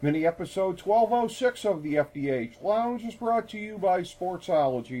Mini episode 1206 of the FDH Lounge is brought to you by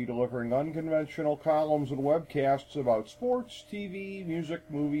Sportsology, delivering unconventional columns and webcasts about sports, TV, music,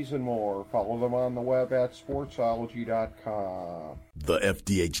 movies, and more. Follow them on the web at sportsology.com. The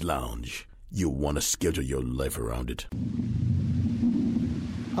FDH Lounge. You'll want to schedule your life around it.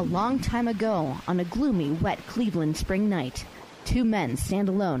 A long time ago, on a gloomy, wet Cleveland spring night, two men stand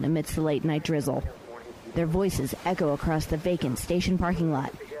alone amidst the late-night drizzle. Their voices echo across the vacant station parking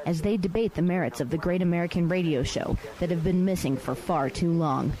lot as they debate the merits of the great American radio show that have been missing for far too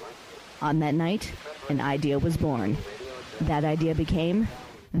long. On that night, an idea was born. That idea became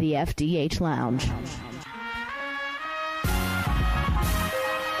the FDH Lounge.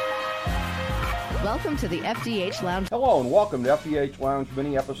 Welcome to the FDH Lounge. Hello and welcome to FDH Lounge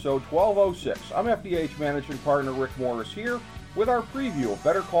mini episode 1206. I'm FDH Managing Partner Rick Morris here with our preview of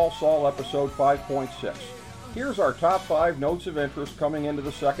Better Call Saul episode 5.6. Here's our top 5 notes of interest coming into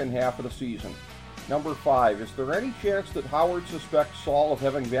the second half of the season. Number 5, is there any chance that Howard suspects Saul of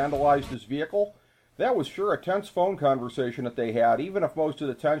having vandalized his vehicle? That was sure a tense phone conversation that they had, even if most of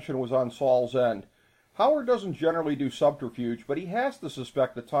the tension was on Saul's end. Howard doesn't generally do subterfuge, but he has to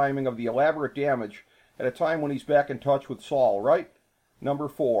suspect the timing of the elaborate damage at a time when he's back in touch with Saul, right? Number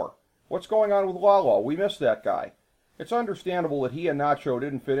 4, what's going on with Lalo? We missed that guy. It's understandable that he and Nacho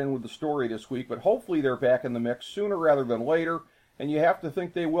didn't fit in with the story this week, but hopefully they're back in the mix sooner rather than later, and you have to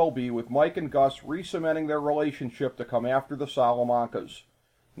think they will be, with Mike and Gus re-cementing their relationship to come after the Salamancas.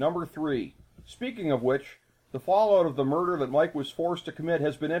 Number 3, speaking of which, the fallout of the murder that Mike was forced to commit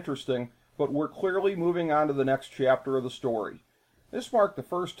has been interesting, but we're clearly moving on to the next chapter of the story. This marked the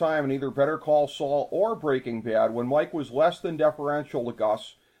first time in either Better Call Saul or Breaking Bad when Mike was less than deferential to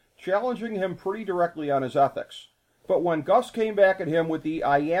Gus, challenging him pretty directly on his ethics. But when Gus came back at him with the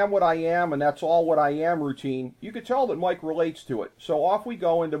I am what I am and that's all what I am routine, you could tell that Mike relates to it, so off we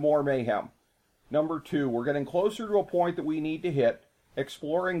go into more mayhem. Number 2, we're getting closer to a point that we need to hit,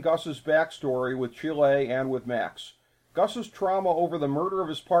 exploring Gus's backstory with Chile and with Max. Gus's trauma over the murder of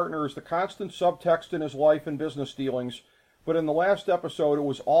his partner is the constant subtext in his life and business dealings, but in the last episode it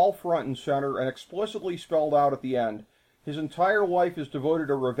was all front and center and explicitly spelled out at the end. His entire life is devoted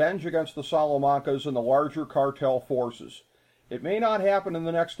to revenge against the Salamancas and the larger cartel forces. It may not happen in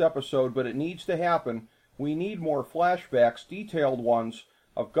the next episode, but it needs to happen. We need more flashbacks, detailed ones,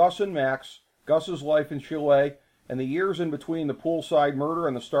 of Gus and Max, Gus's life in Chile, and the years in between the poolside murder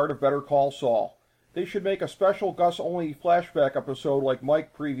and the start of Better Call Saul. They should make a special Gus-only flashback episode like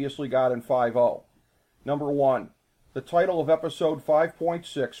Mike previously got in 5-0. Number 1. The title of episode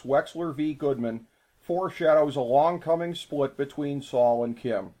 5.6, Wexler v. Goodman, foreshadows a long-coming split between Saul and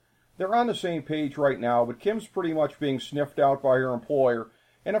Kim. They're on the same page right now, but Kim's pretty much being sniffed out by her employer,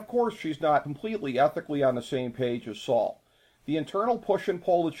 and of course she's not completely ethically on the same page as Saul. The internal push and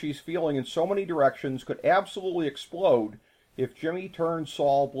pull that she's feeling in so many directions could absolutely explode if Jimmy turns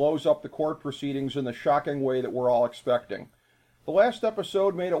Saul blows up the court proceedings in the shocking way that we're all expecting. The last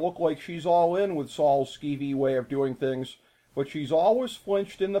episode made it look like she's all in with Saul's skeevy way of doing things, but she's always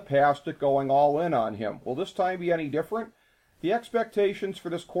flinched in the past at going all in on him. Will this time be any different? The expectations for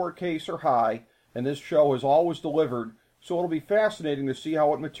this court case are high, and this show has always delivered, so it'll be fascinating to see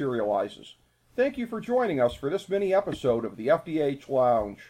how it materializes. Thank you for joining us for this mini episode of the FDH Lounge.